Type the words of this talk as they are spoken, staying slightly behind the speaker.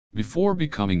Before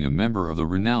becoming a member of the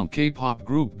renowned K-pop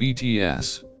group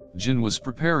BTS, Jin was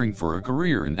preparing for a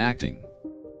career in acting.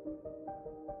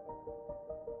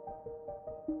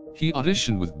 He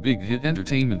auditioned with Big Hit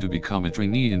Entertainment to become a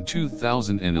trainee in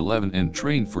 2011 and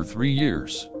trained for 3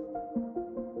 years.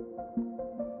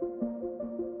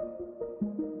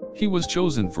 He was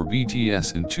chosen for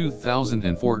BTS in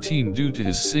 2014 due to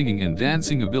his singing and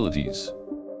dancing abilities.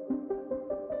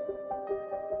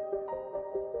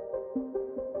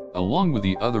 Along with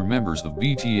the other members of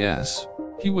BTS,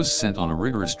 he was sent on a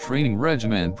rigorous training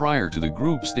regimen prior to the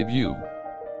group's debut.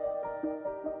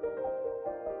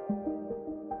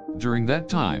 During that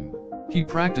time, he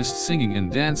practiced singing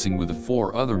and dancing with the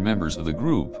 4 other members of the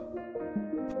group.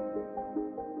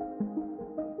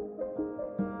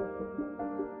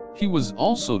 He was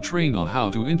also trained on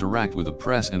how to interact with the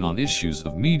press and on issues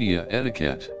of media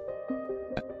etiquette.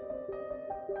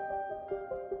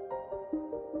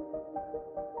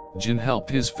 Jin helped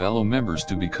his fellow members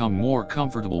to become more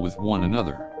comfortable with one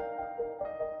another.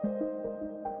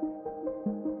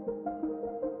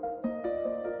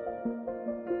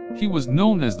 He was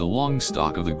known as the long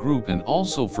stock of the group and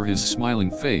also for his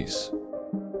smiling face.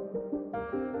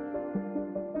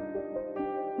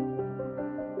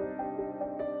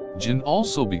 Jin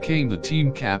also became the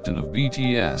team captain of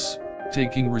BTS,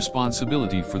 taking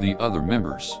responsibility for the other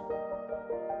members.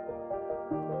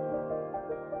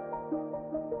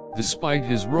 Despite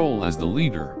his role as the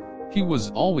leader, he was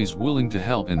always willing to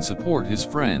help and support his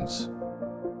friends.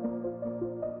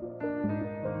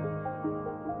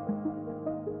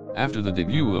 After the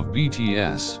debut of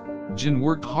BTS, Jin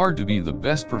worked hard to be the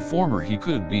best performer he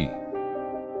could be.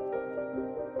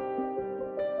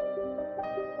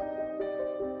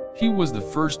 He was the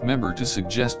first member to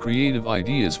suggest creative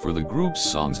ideas for the group's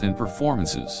songs and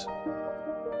performances.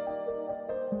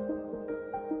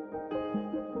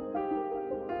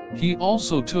 He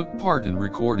also took part in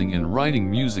recording and writing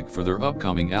music for their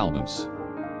upcoming albums.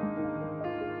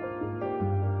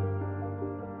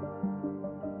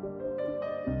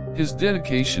 His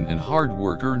dedication and hard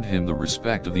work earned him the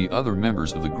respect of the other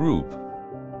members of the group.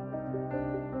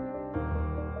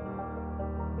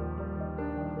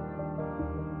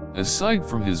 Aside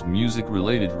from his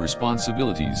music-related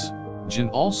responsibilities, Jin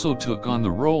also took on the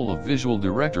role of visual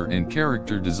director and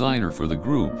character designer for the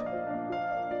group.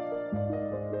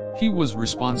 He was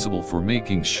responsible for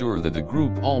making sure that the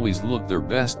group always looked their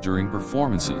best during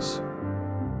performances.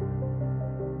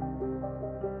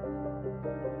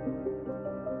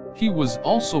 He was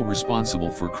also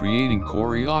responsible for creating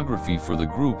choreography for the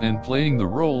group and playing the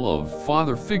role of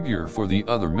father figure for the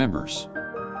other members.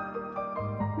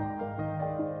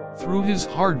 Through his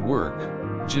hard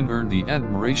work, Jin earned the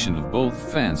admiration of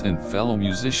both fans and fellow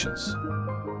musicians.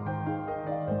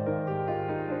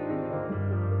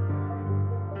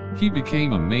 He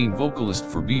became a main vocalist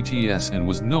for BTS and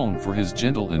was known for his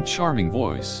gentle and charming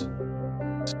voice.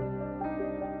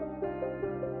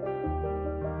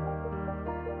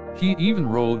 He even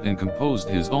wrote and composed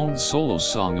his own solo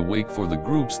song Awake for the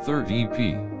group's 3rd EP.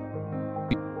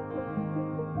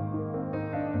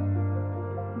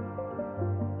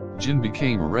 Jin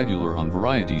became a regular on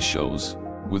variety shows,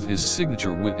 with his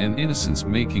signature wit and innocence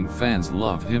making fans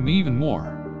love him even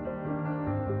more.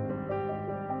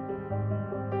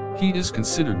 He is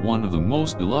considered one of the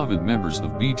most beloved members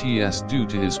of BTS due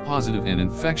to his positive and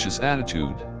infectious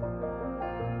attitude.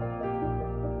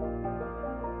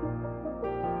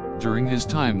 During his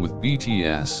time with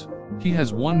BTS, he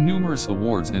has won numerous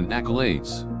awards and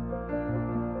accolades.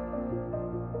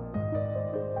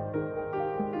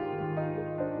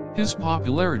 His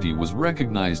popularity was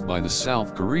recognized by the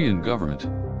South Korean government,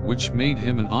 which made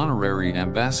him an honorary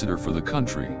ambassador for the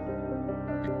country.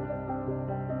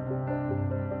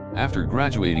 After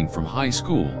graduating from high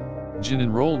school, Jin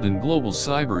enrolled in Global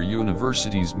Cyber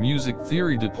University's Music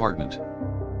Theory department.